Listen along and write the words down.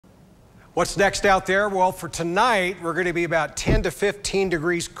What's next out there? Well, for tonight, we're going to be about 10 to 15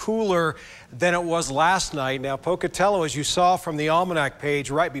 degrees cooler than it was last night. Now, Pocatello, as you saw from the almanac page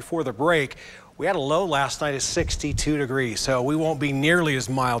right before the break, we had a low last night of 62 degrees, so we won't be nearly as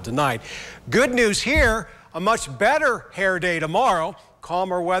mild tonight. Good news here, a much better hair day tomorrow.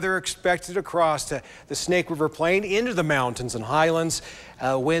 Calmer weather expected across the Snake River Plain into the mountains and highlands.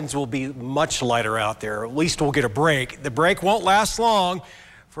 Winds will be much lighter out there. At least we'll get a break. The break won't last long.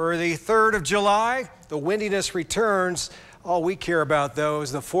 For the 3rd of July, the windiness returns. All we care about, though,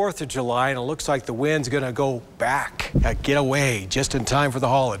 is the 4th of July, and it looks like the wind's going to go back, get away just in time for the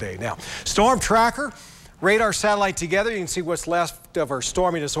holiday. Now, storm tracker, radar satellite together. You can see what's left of our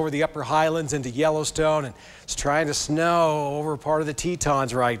storminess over the upper highlands into Yellowstone, and it's trying to snow over part of the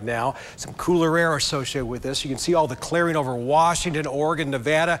Tetons right now. Some cooler air associated with this. You can see all the clearing over Washington, Oregon,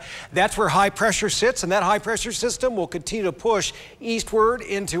 Nevada. That's where high pressure sits, and that high pressure system will continue to push eastward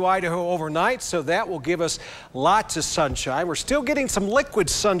into Idaho overnight, so that will give us lots of sunshine. We're still getting some liquid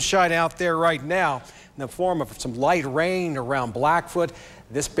sunshine out there right now in the form of some light rain around Blackfoot.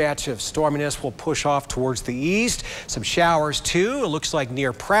 This batch of storminess will push off towards the east. Some showers, too. It looks like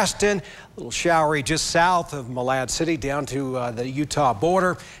near Preston. A little showery just south of Malad City down to the Utah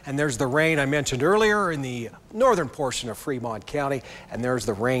border. And there's the rain I mentioned earlier in the northern portion of Fremont County. And there's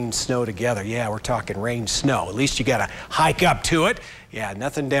the rain, snow together. Yeah, we're talking rain, snow. At least you got to hike up to it. Yeah,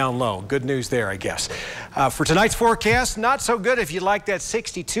 nothing down low. Good news there, I guess. For tonight's forecast, not so good if you like that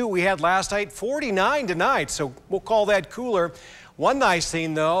 62 we had last night. 49 tonight, so we'll call that cooler. One nice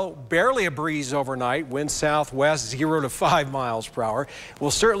thing, though, barely a breeze overnight. Wind southwest, 0 to 5 miles per hour. Will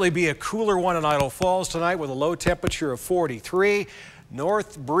certainly be a cooler one in Idaho Falls tonight with a low temperature of 43.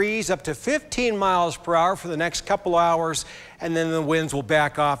 North breeze up to 15 miles per hour for the next couple hours, and then the winds will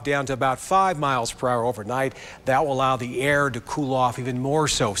back off down to about 5 miles per hour overnight. That will allow the air to cool off even more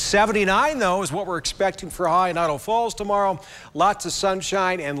so. 79, though, is what we're expecting for high in Idaho Falls tomorrow. Lots of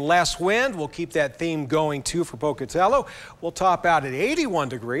sunshine and less wind. We'll keep that theme going, too, for Pocatello. We'll top out at 81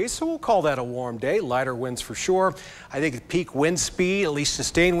 degrees, so we'll call that a warm day. Lighter winds for sure. I think the peak wind speed, at least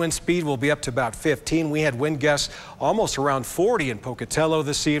sustained wind speed, will be up to about 15. We had wind gusts almost around 40 in Pocatello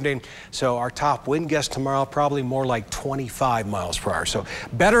this evening, so our top wind gust tomorrow probably more like 25 miles per hour, so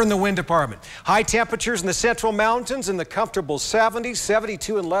better in the wind department. High temperatures in the central mountains in the comfortable 70s,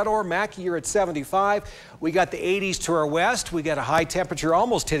 72 in Leadore, Mackay, you're at 75. We got the 80s to our west. We got a high temperature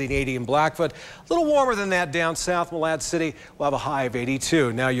almost hitting 80 in Blackfoot. A little warmer than that down south, Malad City. We'll have a high of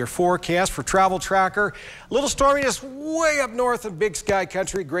 82. Now your forecast for travel tracker. A little storminess way up north in Big Sky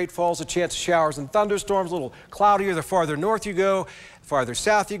Country. Great Falls, a chance of showers and thunderstorms. A little cloudier the farther north you go. Farther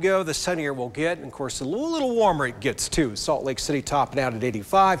south you go, the sunnier we'll get. And of course, a little warmer it gets too. Salt Lake City topping out at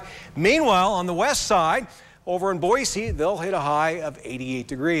 85. Meanwhile, on the west side, over in Boise, they'll hit a high of 88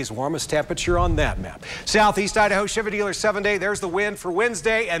 degrees. Warmest temperature on that map. Southeast Idaho Chevy Dealer 7-day. There's the wind for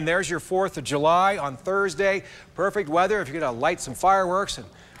Wednesday, and there's your 4th of July on Thursday. Perfect weather if you're going to light some fireworks and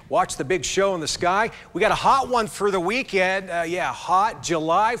watch the big show in the sky. We got a hot one for the weekend. Yeah, hot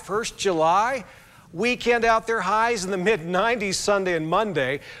July, 1st July. Weekend out there, highs in the mid-90s Sunday and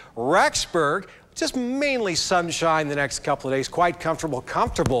Monday. Rexburg, just mainly sunshine the next couple of days. Quite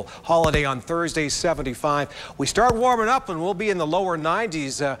comfortable holiday on Thursday, 75. We start warming up and we'll be in the lower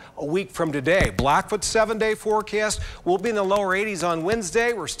 90s a week from today. Blackfoot 7-day forecast. We'll be in the lower 80s on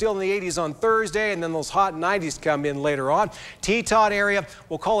Wednesday. We're still in the 80s on Thursday, and then those hot 90s come in later on. Teton area,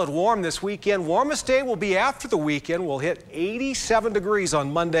 we'll call it warm this weekend. Warmest day will be after the weekend. We'll hit 87 degrees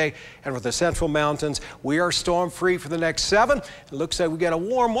on Monday, and for the central mountains, we are storm free for the next 7. It looks like we got a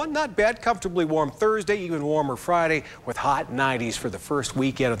warm one, not bad, comfortably warm Thursday, even warmer Friday with hot 90s for the first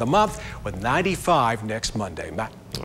weekend of the month with 95 next Monday. Matt.